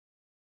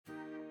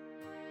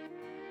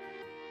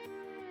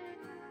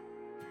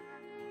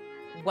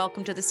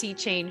Welcome to the Sea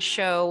Change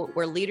Show,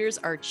 where leaders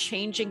are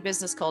changing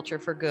business culture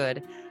for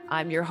good.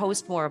 I'm your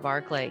host, Maura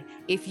Barclay.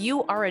 If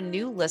you are a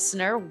new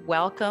listener,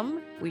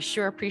 welcome. We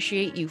sure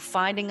appreciate you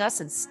finding us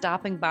and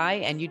stopping by,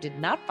 and you did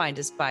not find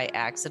us by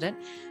accident.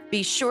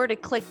 Be sure to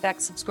click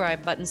that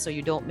subscribe button so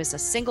you don't miss a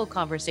single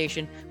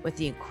conversation with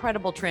the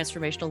incredible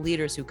transformational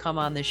leaders who come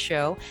on this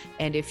show.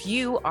 And if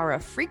you are a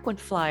frequent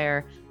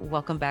flyer,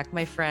 welcome back,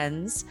 my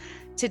friends.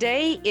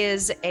 Today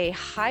is a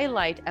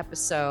highlight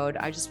episode.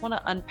 I just want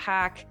to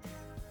unpack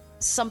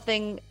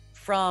something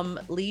from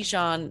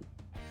Leejon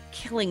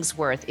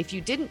Killingsworth. If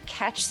you didn't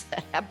catch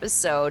that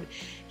episode,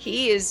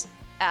 he is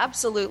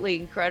absolutely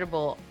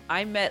incredible.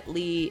 I met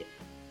Lee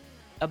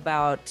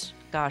about,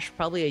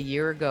 probably a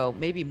year ago,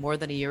 maybe more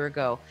than a year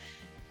ago,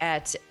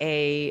 at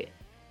a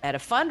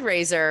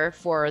fundraiser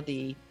for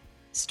the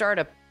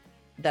startup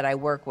that I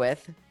work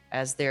with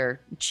as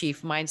their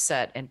chief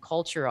mindset and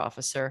culture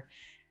officer.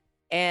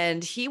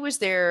 And he was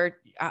there.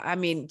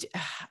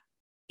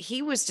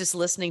 He was just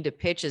listening to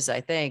pitches, I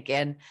think.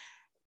 And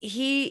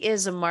he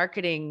is a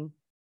marketing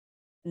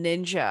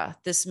ninja.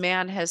 This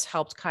man has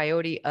helped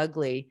Coyote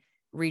Ugly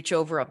reach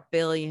over $1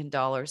 billion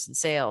in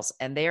sales.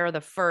 And they are the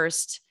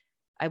first,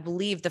 I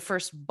believe, the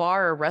first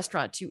bar or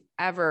restaurant to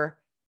ever,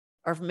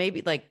 or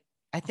maybe bar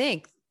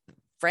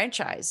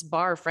franchise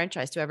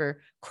to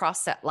ever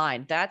cross that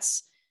line.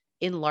 That's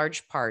in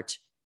large part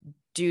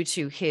due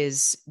to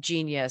his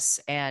genius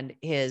and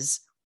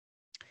his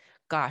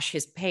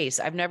pace.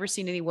 I've never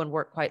seen anyone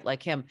work quite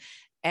like him.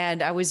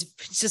 And I was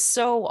just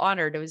so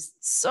honored. I was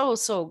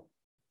so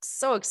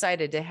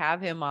excited to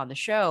have him on the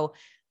show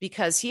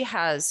because he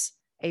has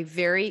a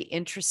very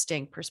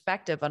interesting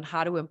perspective on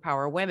how to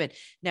empower women.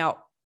 Now,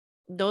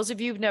 those of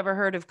you who've never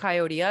heard of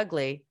Coyote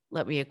Ugly,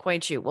 let me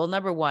acquaint you. Well,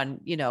 number one,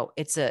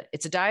 it's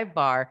a dive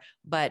bar,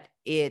 but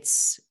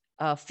it's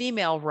a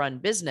female-run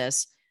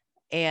business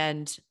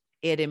and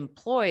it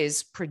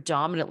employs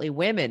predominantly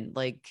women.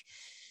 Like,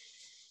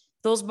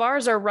 those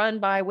bars are run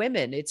by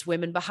women. It's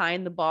women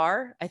behind the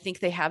bar. I think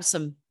they have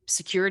some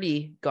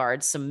security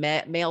guards, some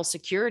male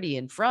security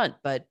in front,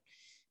 but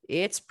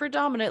it's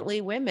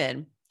predominantly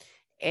women.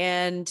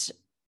 And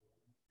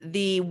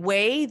the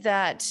way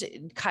that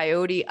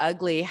Coyote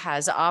Ugly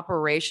has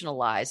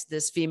operationalized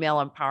this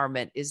female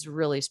empowerment is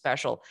really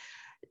special.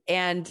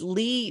 And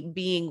Lee,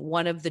 being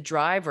one of the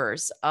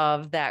drivers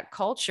of that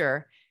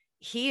culture,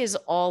 he is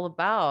all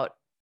about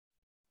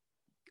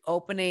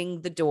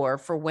opening the door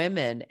for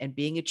women and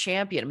being a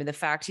champion. I mean, the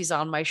fact he's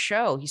on my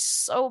show, he's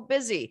so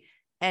busy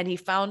and he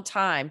found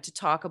time to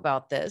talk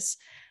about this.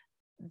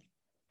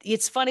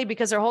 It's funny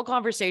because our whole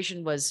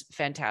conversation was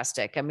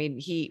fantastic. I mean,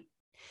 he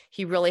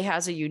really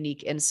has a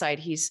unique insight.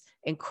 He's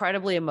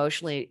incredibly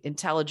emotionally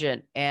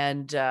intelligent,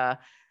 and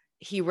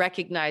he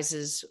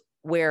recognizes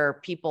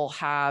where people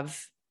have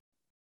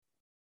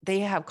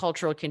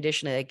cultural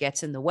conditioning that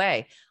gets in the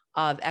way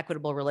of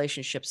equitable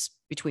relationships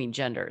between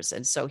genders.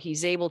 And so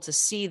he's able to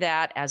see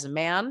that as a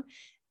man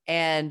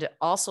and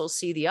also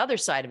see the other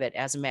side of it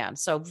as a man.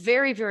 So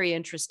very, very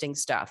interesting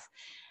stuff.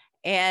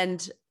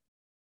 And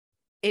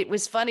it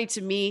was funny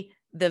to me,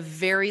 the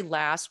very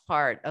last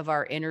part of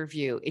our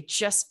interview, it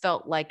just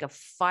felt like a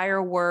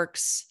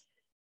fireworks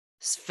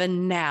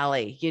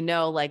finale,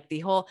 like the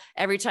whole,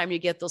 every time you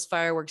get those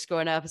fireworks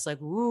going up, it's like,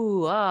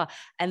 woo, ah.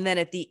 And then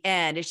at the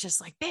end, it's just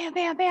like, bam,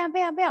 bam, bam,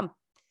 bam, bam.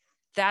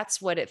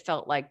 That's what it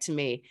felt like to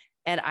me.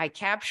 And I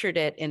captured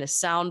it in a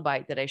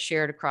soundbite that I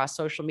shared across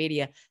social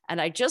media.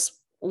 And I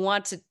just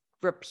want to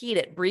repeat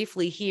it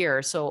briefly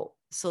here so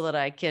that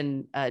I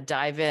can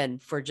dive in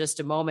for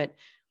just a moment.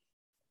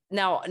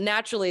 Now,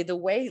 naturally, the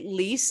way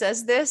Lee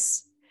says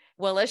this,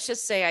 well, let's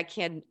just say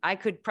I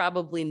could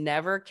probably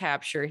never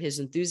capture his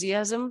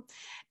enthusiasm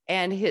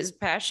and his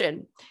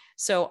passion.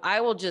 So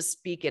I will just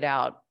speak it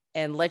out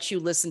and let you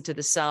listen to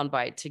the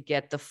soundbite to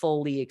get the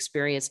full Lee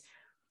experience.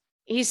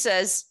 He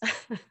says,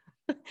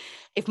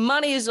 if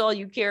money is all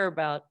you care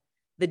about,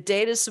 the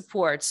data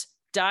supports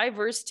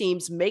diverse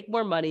teams make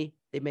more money,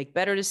 they make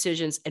better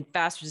decisions and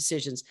faster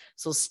decisions.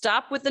 So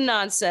stop with the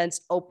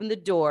nonsense, open the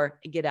door,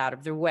 and get out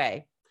of their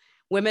way.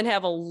 Women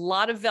have a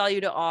lot of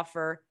value to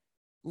offer,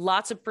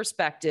 lots of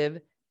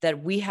perspective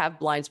that we have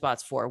blind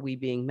spots for, we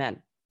being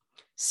men.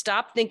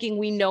 Stop thinking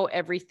we know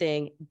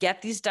everything.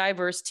 Get these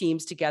diverse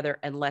teams together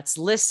and let's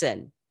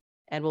listen,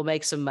 and we'll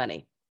make some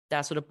money.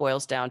 That's what it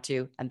boils down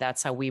to. And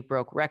that's how we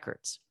broke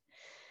records.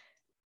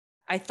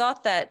 I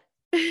thought that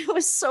it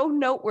was so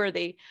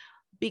noteworthy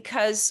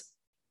because,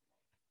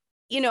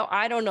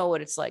 I don't know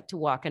what it's like to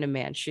walk in a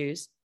man's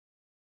shoes.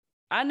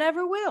 I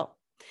never will.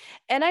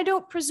 And I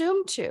don't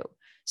presume to.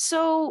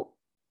 So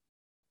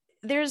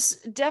there's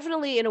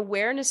definitely an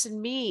awareness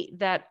in me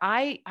that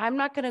I'm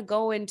not going to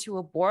go into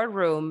a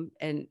boardroom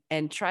and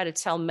try to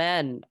tell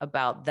men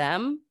about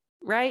them,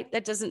 right?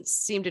 That doesn't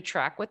seem to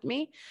track with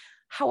me.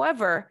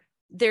 However,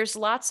 there's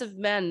lots of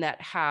men that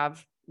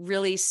have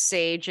really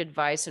sage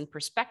advice and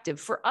perspective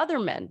for other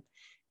men.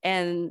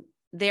 And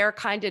they're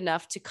kind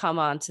enough to come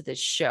on to this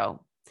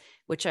show,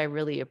 which I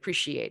really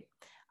appreciate.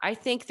 I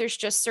think there's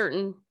just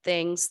certain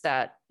things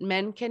that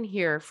men can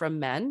hear from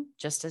men,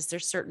 just as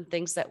there's certain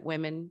things that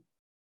women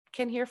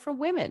can hear from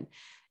women.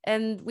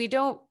 And we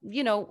don't,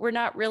 we're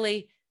not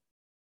really,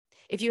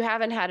 if you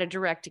haven't had a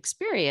direct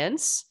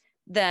experience,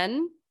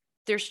 then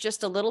there's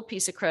just a little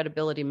piece of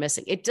credibility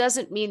missing. It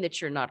doesn't mean that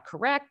you're not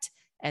correct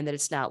and that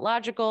it's not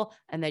logical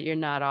and that you're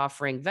not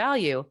offering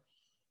value.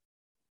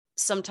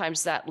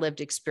 Sometimes that lived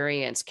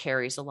experience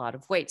carries a lot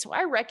of weight. So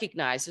I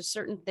recognize there's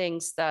certain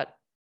things that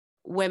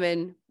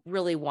women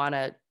really want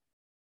to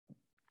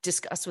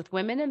discuss with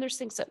women, and there's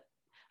things that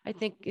I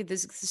think the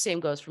same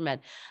goes for men.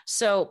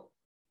 So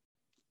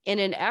in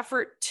an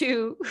effort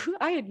to,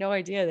 I had no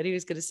idea that he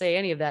was going to say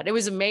any of that. It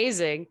was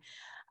amazing.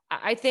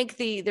 I think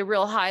the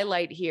real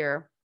highlight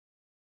here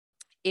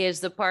is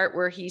the part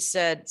where he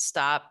said,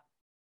 stop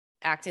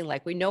acting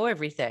like we know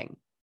everything,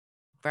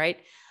 right?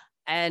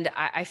 And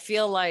I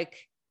feel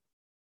like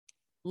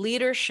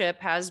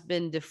leadership has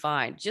been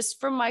defined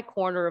just from my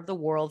corner of the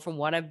world, from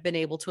what I've been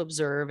able to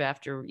observe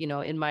after,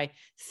 in my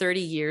 30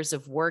 years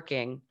of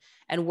working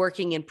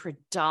in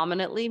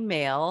predominantly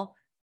male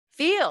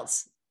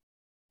fields,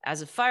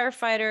 as a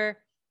firefighter,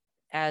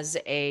 as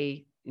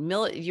a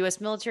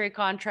U.S. military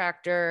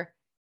contractor,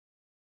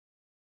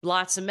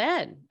 lots of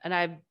men. And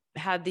I've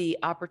had the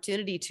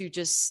opportunity to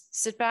just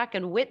sit back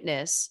and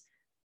witness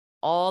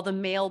all the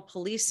male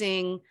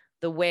policing,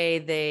 the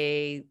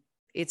way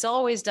it's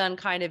always done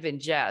kind of in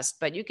jest,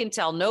 but you can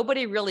tell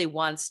nobody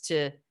wants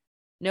to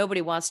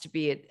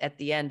be at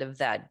the end of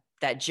that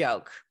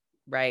joke,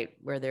 right?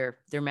 Where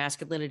their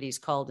masculinity is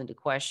called into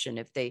question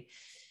if they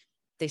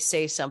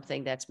say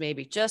something that's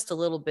maybe just a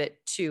little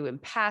bit too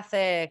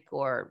empathic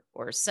or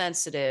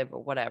sensitive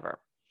or whatever.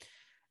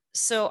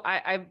 So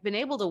I've been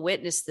able to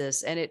witness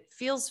this, and it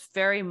feels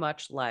very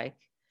much like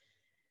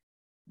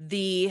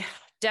the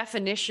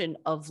definition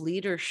of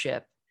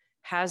leadership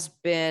has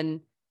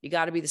been, you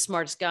got to be the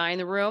smartest guy in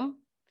the room,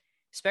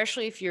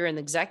 especially if you're in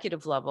the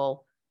executive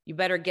level. You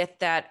better get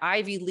that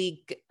Ivy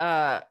League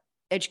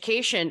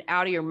education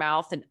out of your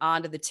mouth and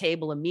onto the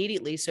table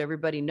immediately, so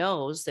everybody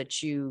knows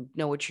that you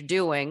know what you're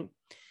doing.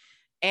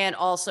 And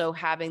also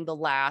having the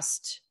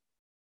last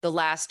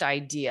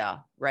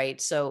idea, right?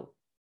 So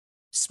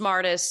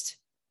smartest,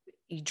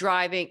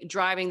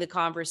 driving the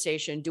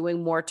conversation,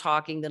 doing more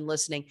talking than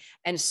listening,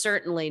 and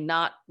certainly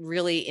not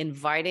really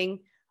inviting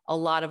a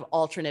lot of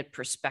alternate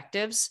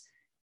perspectives,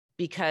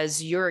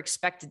 because you're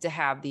expected to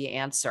have the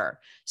answer.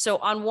 So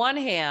on one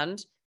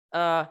hand,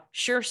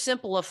 sure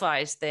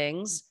simplifies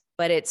things,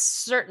 but it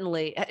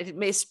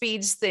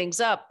speeds things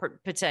up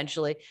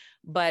potentially.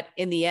 But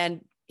in the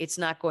end, it's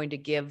not going to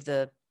give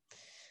the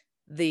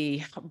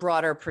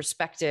broader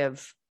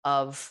perspective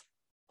of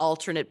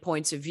alternate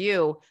points of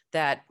view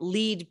that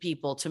lead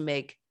people to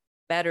make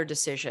better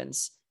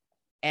decisions,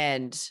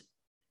 and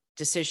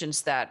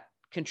decisions that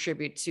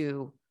contribute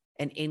to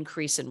an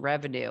increase in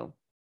revenue,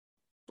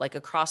 like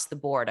across the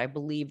board. I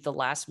believe the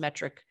last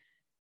metric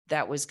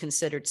that was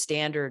considered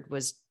standard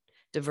was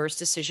diverse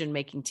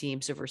decision-making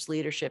teams, diverse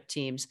leadership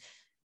teams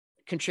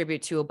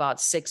contribute to about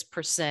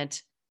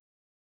 6%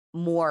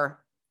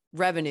 more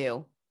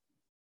revenue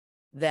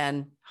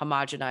than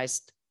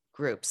homogenized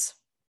groups.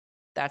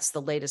 That's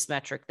the latest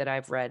metric that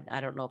I've read.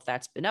 I don't know if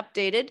that's been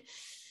updated.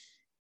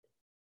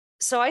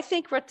 So I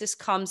think what this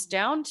comes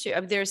down to,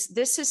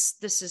 this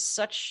is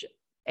such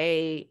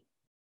a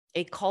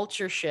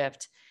culture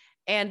shift.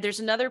 And there's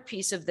another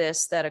piece of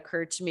this that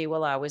occurred to me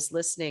while I was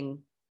listening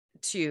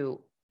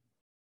to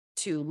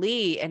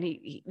Lee, and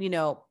he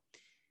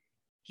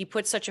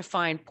put such a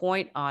fine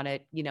point on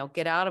it.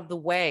 Get out of the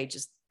way,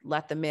 just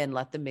let them in,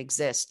 let them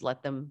exist,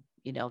 let them,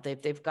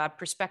 they've got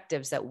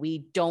perspectives that we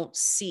don't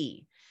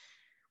see.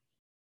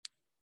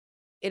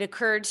 It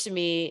occurred to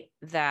me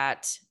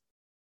that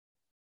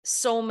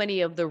so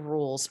many of the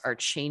rules are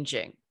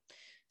changing.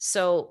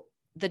 So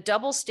the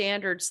double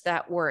standards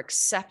that were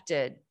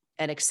accepted,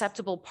 an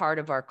acceptable part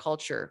of our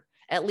culture,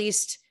 at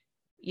least,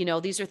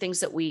 these are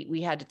things that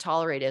we had to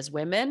tolerate as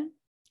women,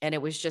 and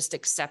it was just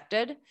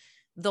accepted.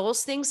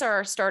 Those things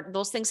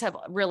have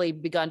really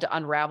begun to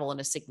unravel in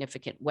a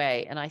significant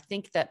way. And I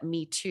think that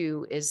Me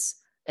Too is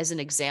as an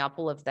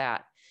example of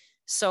that.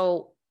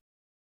 So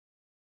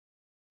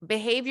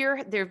behavior,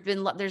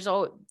 there's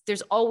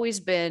always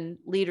been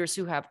leaders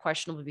who have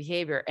questionable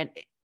behavior, and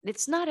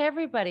it's not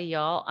everybody,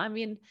 y'all. I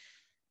mean,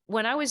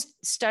 when I was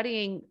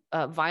studying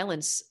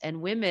violence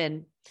and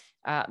women,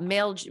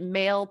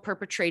 male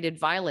perpetrated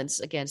violence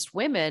against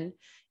women,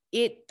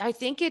 I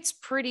think it's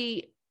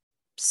pretty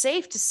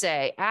safe to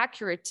say,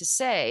 accurate to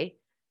say,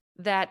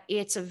 that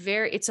it's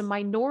a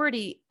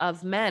minority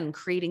of men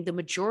creating the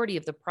majority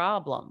of the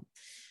problem.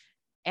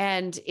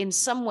 And in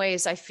some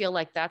ways, I feel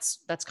like that's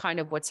kind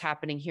of what's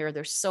happening here.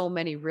 There's so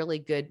many really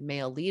good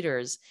male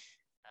leaders.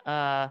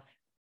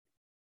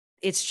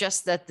 It's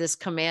just that this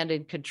command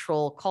and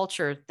control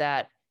culture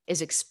that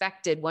is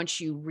expected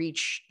once you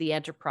reach the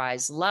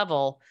enterprise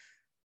level,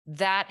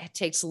 that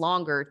takes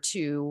longer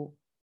to,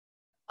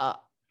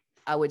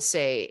 I would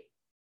say,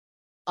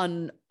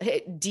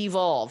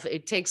 devolve.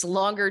 It takes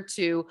longer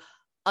to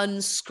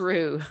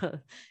unscrew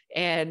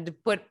and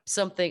put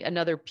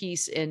another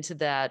piece into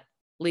that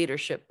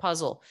leadership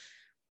puzzle.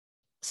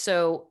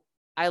 So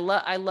I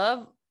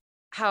love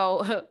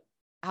how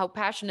how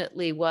passionate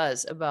Lee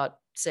was about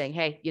saying,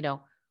 hey,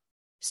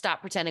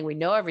 stop pretending we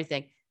know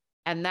everything.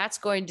 And that's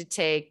going to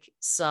take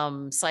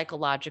some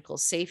psychological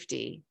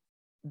safety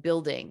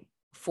building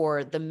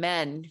for the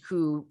men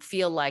who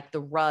feel like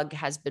the rug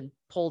has been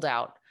pulled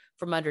out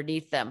from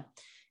underneath them.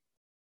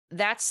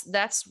 That's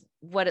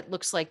what it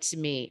looks like to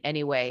me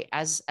anyway,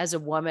 as a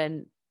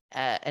woman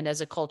and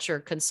as a culture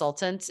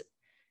consultant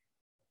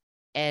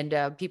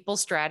and people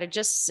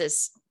strategists,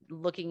 is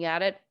looking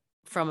at it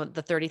from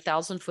the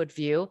 30,000 foot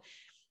view.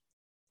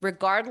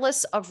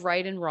 Regardless of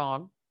right and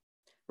wrong,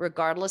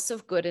 regardless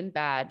of good and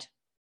bad,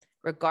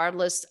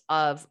 regardless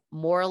of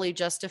morally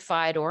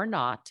justified or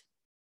not,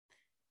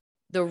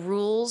 the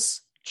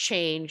rules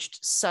changed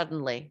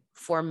suddenly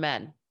for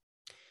men.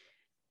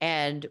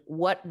 And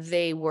what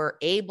they were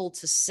able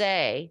to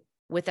say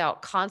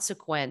without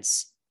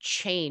consequence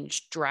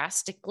changed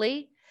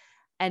drastically.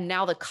 And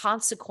now the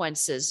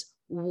consequences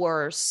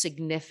were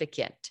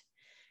significant.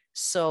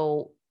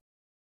 So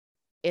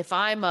if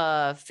I'm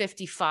a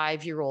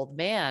 55-year-old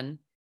man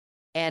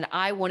and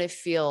I want to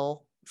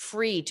feel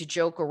free to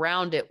joke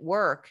around at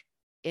work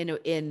in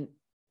an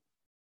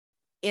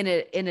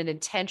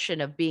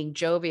intention of being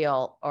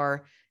jovial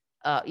or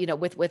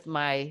with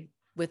my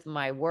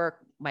work,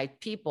 my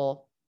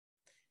people,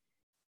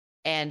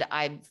 and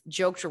I've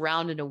joked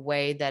around in a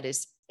way that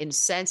is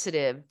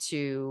insensitive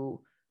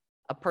to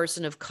a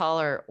person of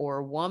color or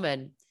a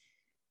woman,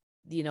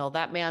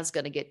 that man's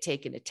going to get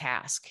taken to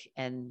task.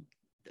 And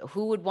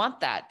who would want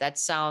that? That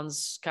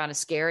sounds kind of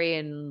scary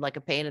and like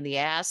a pain in the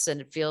ass.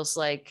 And it feels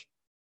like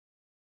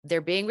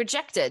they're being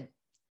rejected.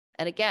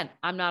 And again,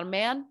 I'm not a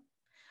man.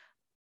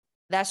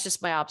 That's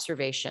just my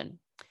observation.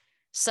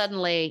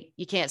 Suddenly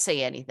you can't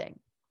say anything.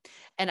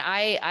 And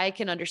I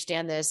can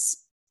understand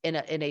this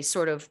in a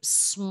sort of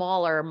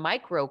smaller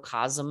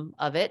microcosm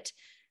of it,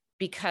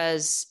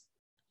 because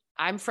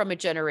I'm from a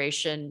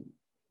generation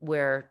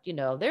where,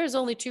 there's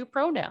only two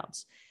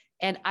pronouns.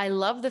 And I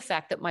love the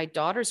fact that my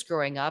daughter's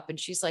growing up and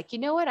she's like, you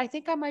know what? I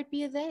think I might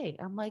be a they.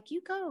 I'm like,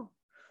 you go.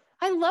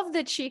 I love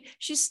that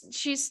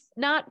she's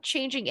not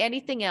changing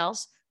anything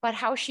else but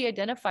how she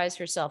identifies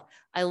herself.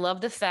 I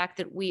love the fact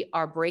that we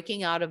are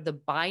breaking out of the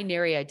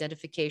binary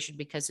identification,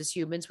 because as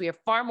humans, we are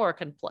far more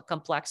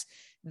complex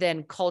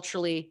than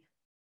culturally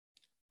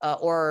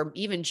or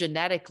even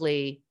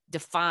genetically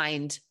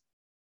defined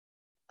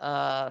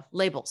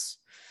labels.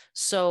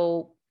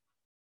 So,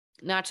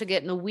 not to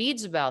get in the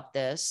weeds about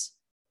this,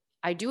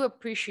 I do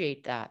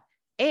appreciate that.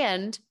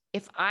 And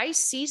if I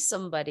see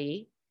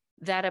somebody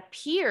that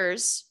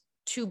appears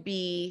to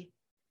be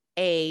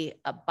a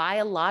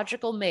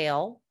biological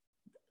male,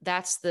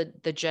 that's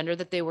the gender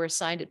that they were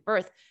assigned at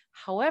birth.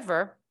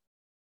 However,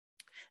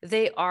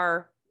 they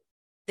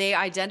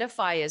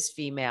identify as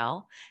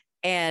female,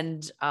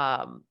 and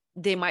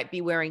they might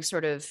be wearing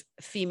sort of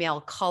female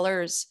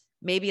colors,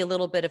 maybe a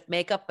little bit of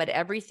makeup, but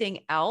everything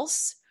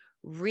else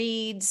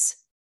reads,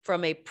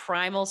 from a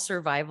primal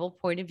survival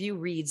point of view,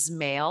 reads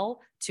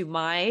male to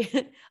my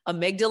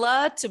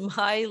amygdala, to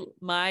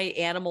my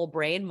animal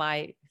brain,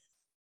 my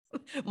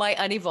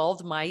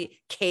unevolved, my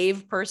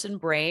cave person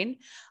brain.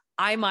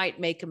 I might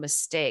make a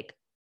mistake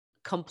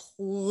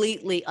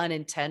completely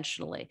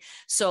unintentionally.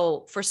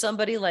 So for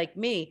somebody like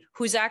me,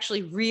 who's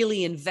actually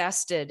really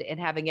invested in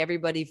having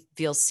everybody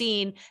feel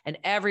seen and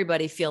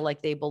everybody feel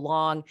like they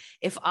belong,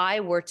 if I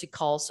were to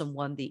call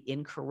someone the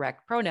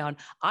incorrect pronoun,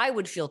 I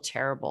would feel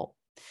terrible.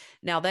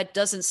 Now, that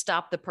doesn't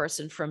stop the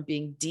person from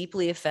being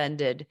deeply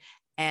offended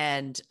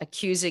and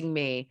accusing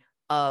me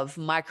of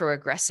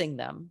microaggressing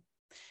them.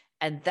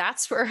 And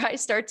that's where I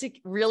start to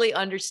really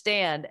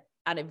understand,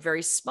 on a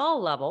very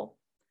small level,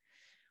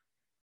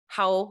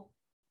 how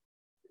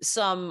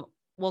some,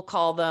 we'll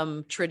call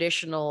them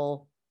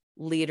traditional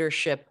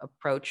leadership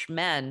approach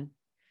men,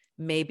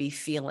 may be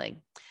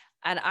feeling.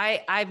 And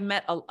I've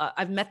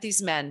met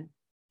these men,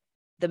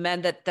 the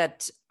men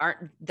that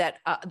aren't, that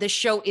this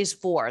show is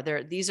for.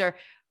 These are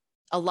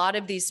a lot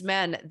of these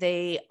men.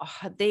 They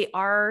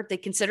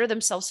consider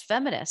themselves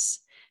feminists.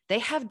 They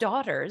have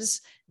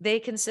daughters. They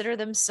consider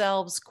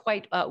themselves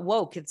quite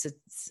woke. It's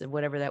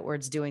whatever that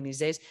word's doing these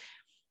days.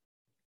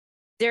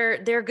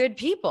 They're good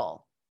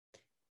people.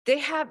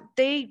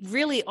 They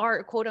really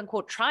are, quote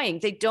unquote, trying.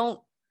 They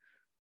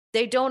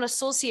don't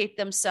associate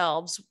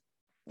themselves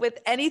with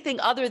anything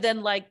other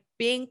than like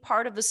being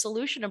part of the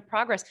solution and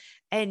progress.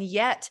 And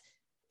yet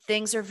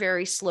things are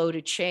very slow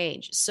to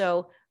change.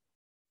 So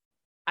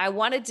I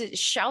wanted to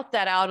shout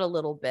that out a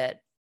little bit,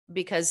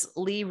 because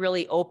Lee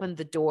really opened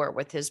the door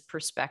with his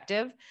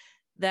perspective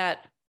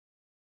that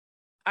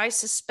I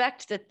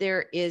suspect that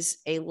there is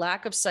a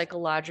lack of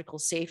psychological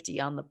safety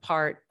on the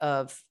part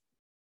of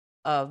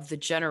the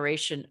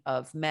generation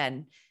of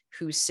men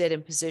who sit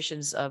in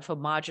positions of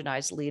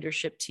homogenized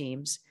leadership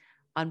teams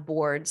on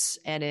boards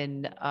and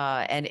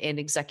in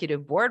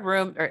executive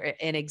boardroom or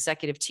in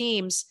executive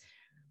teams,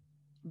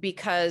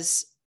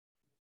 because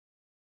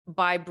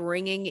by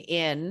bringing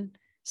in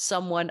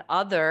someone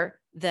other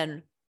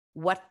than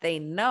what they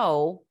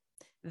know,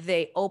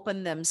 they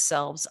open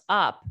themselves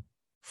up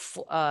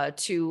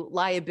to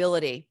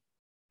liability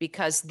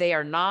because they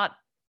are not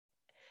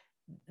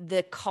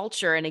the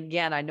culture. And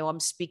again, I know I'm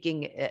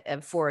speaking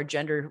for a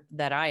gender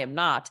that I am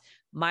not.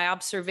 My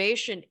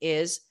observation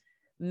is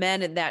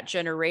men in that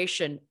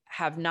generation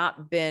have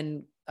not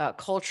been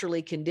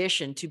culturally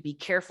conditioned to be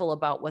careful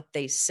about what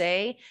they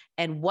say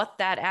and what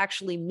that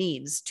actually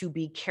means to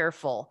be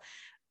careful.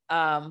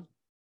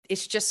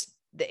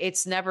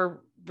 It's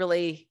never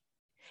really,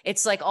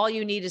 it's like all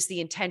you need is the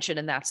intention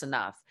and that's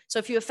enough. So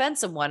if you offend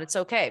someone, it's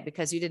okay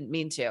because you didn't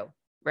mean to,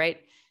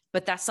 right?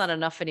 But that's not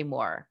enough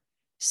anymore.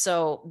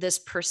 So this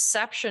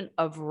perception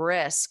of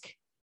risk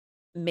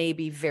may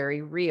be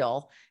very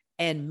real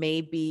and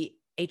may be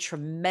a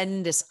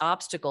tremendous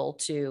obstacle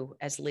to,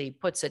 as Lee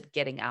puts it,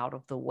 getting out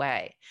of the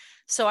way.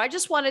 So I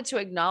just wanted to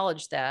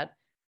acknowledge that.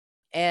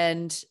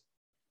 And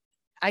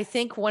I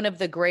think one of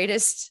the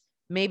greatest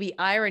maybe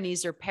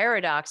ironies or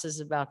paradoxes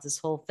about this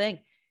whole thing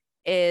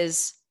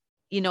is,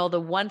 the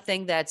one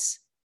thing that's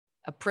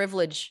a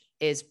privilege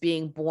is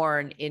being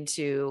born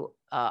into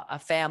a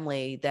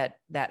family that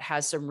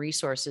has some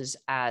resources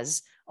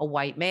as a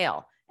white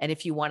male. And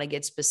if you want to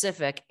get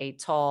specific, a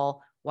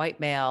tall white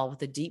male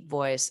with a deep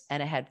voice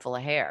and a head full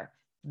of hair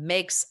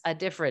makes a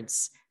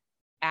difference.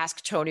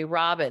 Ask Tony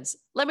Robbins.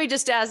 Let me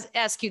just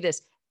ask you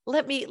this.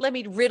 Let me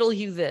riddle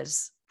you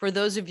this for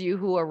those of you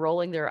who are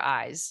rolling their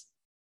eyes.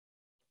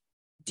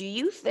 Do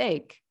you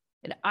think,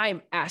 and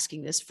I'm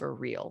asking this for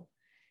real,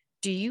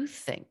 do you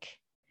think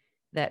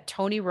that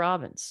Tony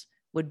Robbins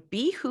would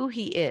be who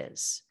he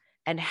is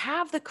and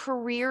have the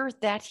career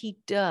that he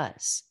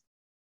does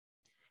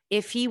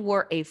if he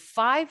were a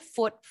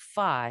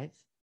 5'5",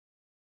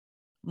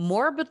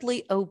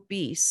 morbidly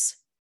obese,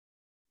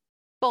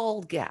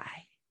 bald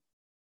guy?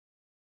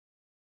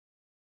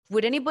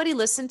 Would anybody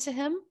listen to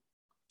him?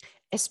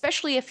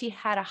 Especially if he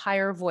had a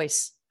higher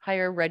voice,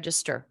 higher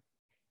register.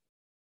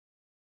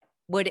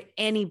 Would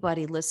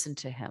anybody listen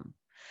to him?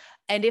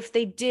 And if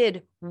they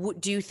did,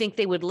 do you think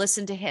they would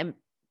listen to him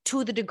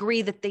to the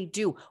degree that they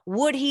do?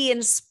 Would he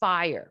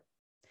inspire?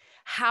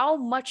 How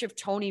much of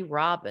Tony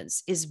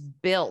Robbins is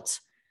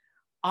built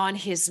on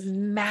his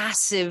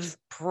massive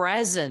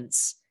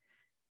presence?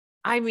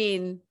 I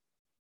mean,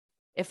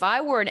 if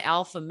I were an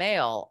alpha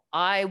male,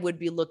 I would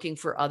be looking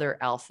for other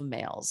alpha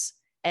males.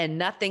 And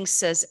nothing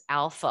says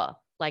alpha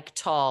like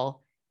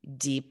tall,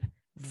 deep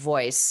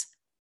voice,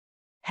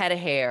 head of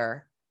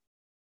hair,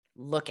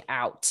 look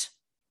out,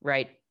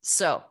 right?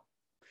 So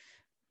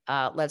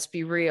let's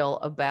be real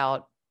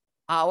about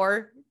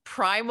our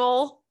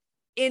primal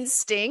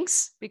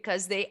instincts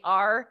because they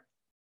are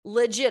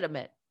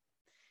legitimate.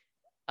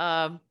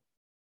 I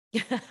don't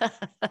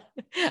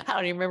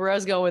even remember where I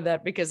was going with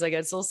that because I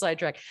got so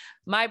sidetracked.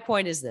 My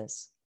point is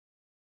this: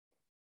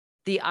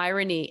 the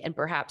irony and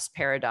perhaps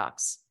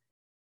paradox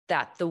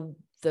that the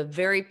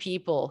very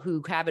people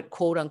who have it,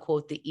 quote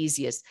unquote, the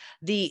easiest,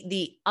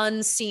 the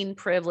unseen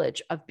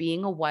privilege of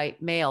being a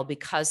white male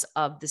because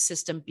of the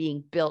system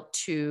being built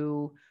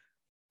to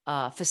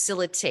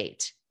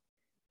facilitate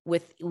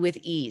with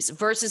ease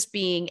versus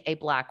being a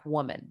Black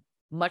woman.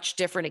 Much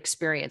different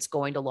experience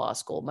going to law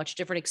school, much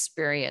different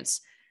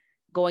experience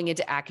going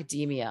into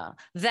academia.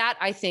 That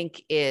I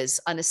think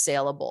is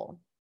unassailable.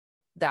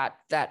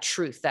 That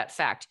truth, that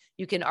fact.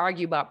 You can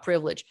argue about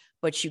privilege,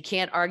 but you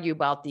can't argue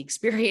about the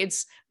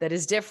experience that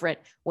is different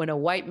when a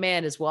white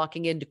man is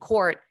walking into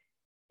court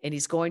and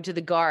he's going to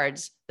the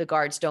guards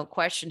don't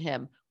question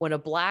him. When a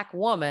Black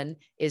woman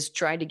is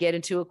trying to get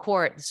into a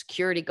court, the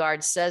security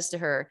guard says to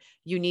her,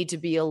 you need to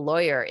be a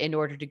lawyer in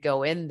order to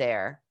go in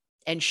there.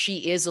 And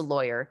she is a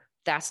lawyer.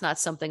 That's not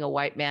something a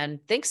white man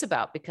thinks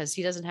about because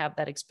he doesn't have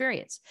that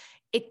experience.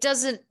 It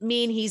doesn't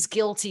mean he's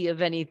guilty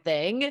of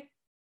anything.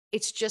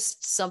 It's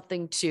just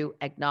something to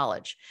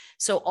acknowledge.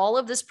 So all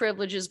of this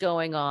privilege is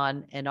going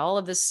on and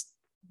all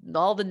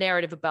the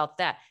narrative about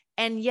that.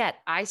 And yet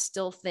I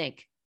still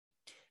think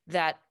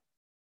that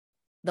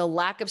the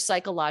lack of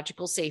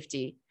psychological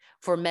safety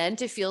for men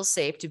to feel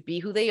safe, to be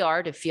who they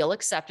are, to feel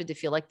accepted, to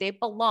feel like they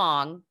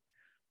belong,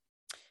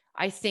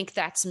 I think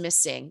that's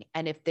missing.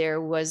 And if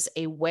there was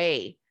a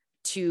way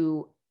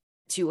to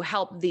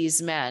help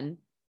these men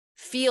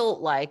feel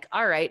like,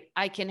 all right,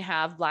 I can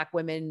have Black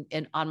women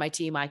on my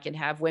team. I can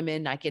have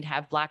women. I can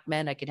have Black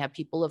men. I can have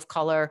people of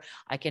color.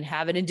 I can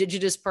have an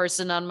Indigenous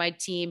person on my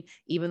team,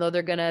 even though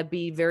they're going to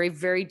be very,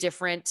 very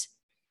different.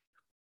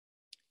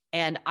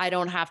 And I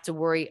don't have to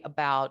worry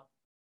about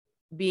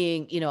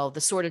being,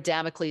 the sword of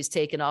Damocles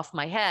taken off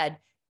my head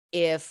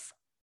if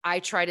I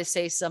try to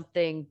say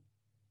something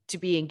to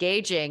be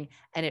engaging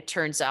and it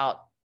turns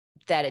out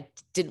that it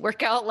didn't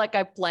work out like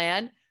I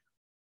planned.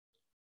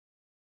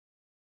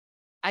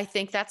 I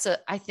think that's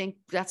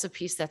a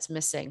piece that's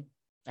missing.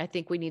 I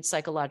think we need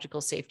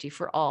psychological safety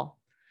for all.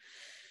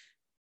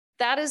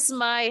 That is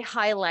my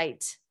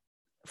highlight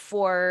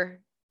for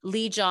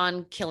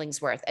Leejon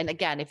Killingsworth. And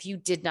again, if you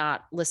did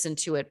not listen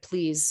to it,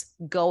 please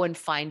go and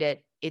find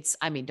it.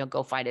 Don't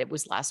go find it. It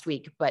was last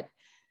week, but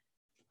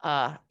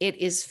It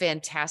is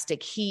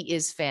fantastic. He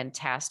is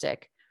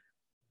fantastic.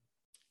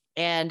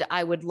 And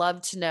I would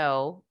love to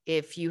know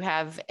if you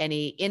have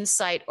any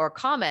insight or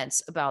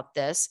comments about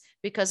this,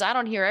 because I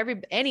don't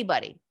hear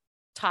anybody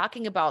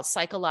talking about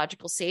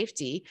psychological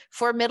safety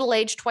for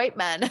middle-aged white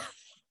men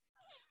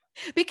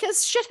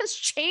because shit has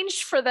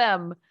changed for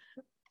them.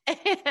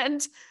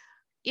 And,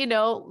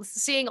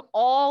 seeing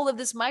all of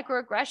this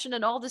microaggression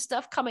and all this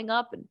stuff coming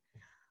up. And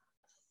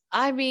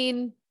I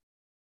mean,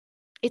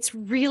 it's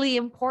really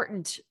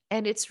important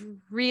and it's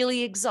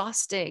really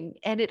exhausting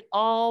and it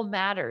all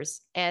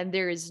matters. And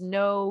there is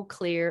no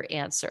clear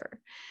answer.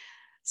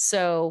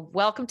 So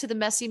welcome to the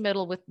messy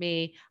middle with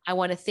me. I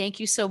want to thank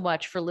you so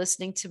much for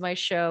listening to my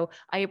show.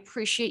 I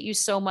appreciate you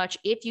so much.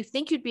 If you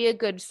think you'd be a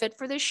good fit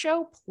for this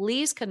show,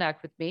 please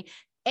connect with me.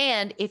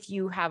 And if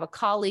you have a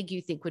colleague you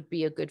think would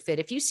be a good fit,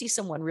 if you see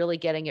someone really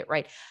getting it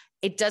right,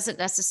 it doesn't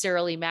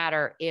necessarily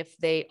matter if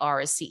they are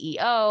a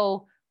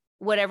CEO,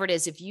 whatever it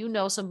is. If you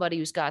know somebody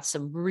who's got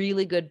some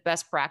really good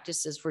best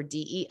practices for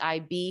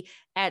DEIB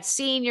at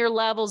senior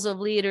levels of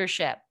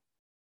leadership,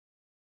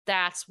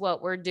 that's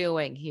what we're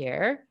doing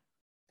here.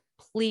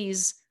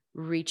 Please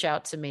reach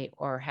out to me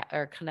or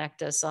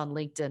connect us on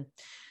LinkedIn.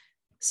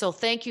 So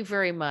thank you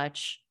very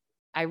much.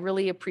 I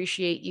really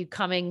appreciate you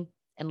coming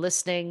and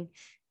listening.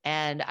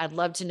 And I'd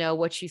love to know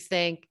what you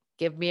think.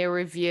 Give me a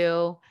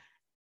review.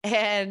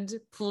 And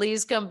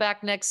please come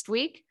back next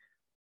week.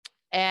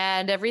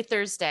 And every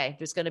Thursday,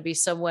 there's going to be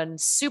someone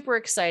super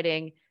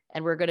exciting.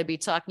 And we're going to be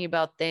talking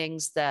about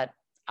things that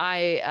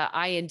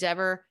I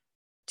endeavor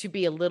to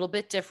be a little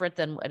bit different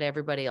than what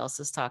everybody else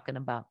is talking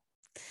about.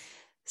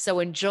 So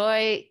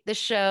enjoy the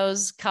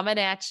shows coming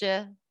at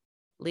you.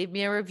 Leave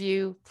me a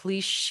review.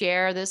 Please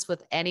share this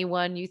with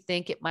anyone you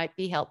think it might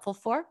be helpful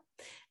for.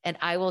 And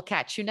I will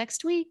catch you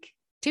next week.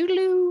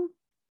 Toodaloo. Thank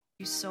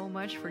you so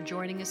much for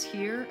joining us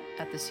here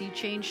at the Sea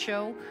Change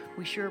Show.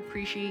 We sure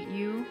appreciate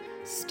you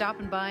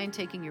stopping by and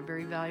taking your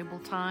very valuable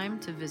time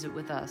to visit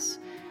with us.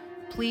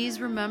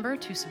 Please remember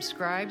to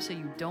subscribe so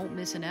you don't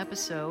miss an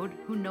episode.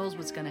 Who knows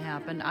what's going to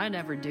happen? I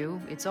never do.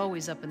 It's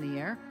always up in the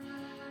air.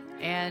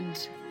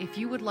 And if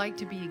you would like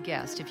to be a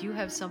guest, if you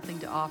have something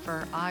to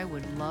offer, I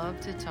would love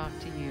to talk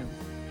to you.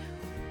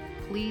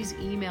 Please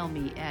email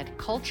me at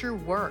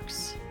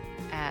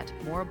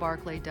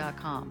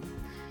cultureworks@maurabarclay.com.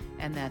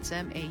 And that's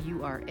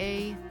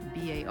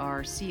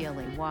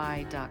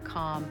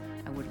MauraBarclay.com.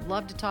 I would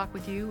love to talk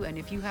with you. And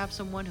if you have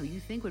someone who you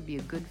think would be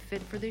a good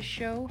fit for this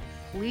show,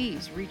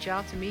 please reach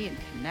out to me and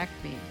connect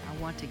me. I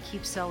want to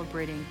keep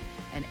celebrating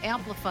and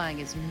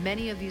amplifying as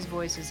many of these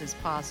voices as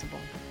possible.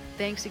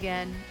 Thanks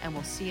again, and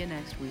we'll see you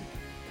next week.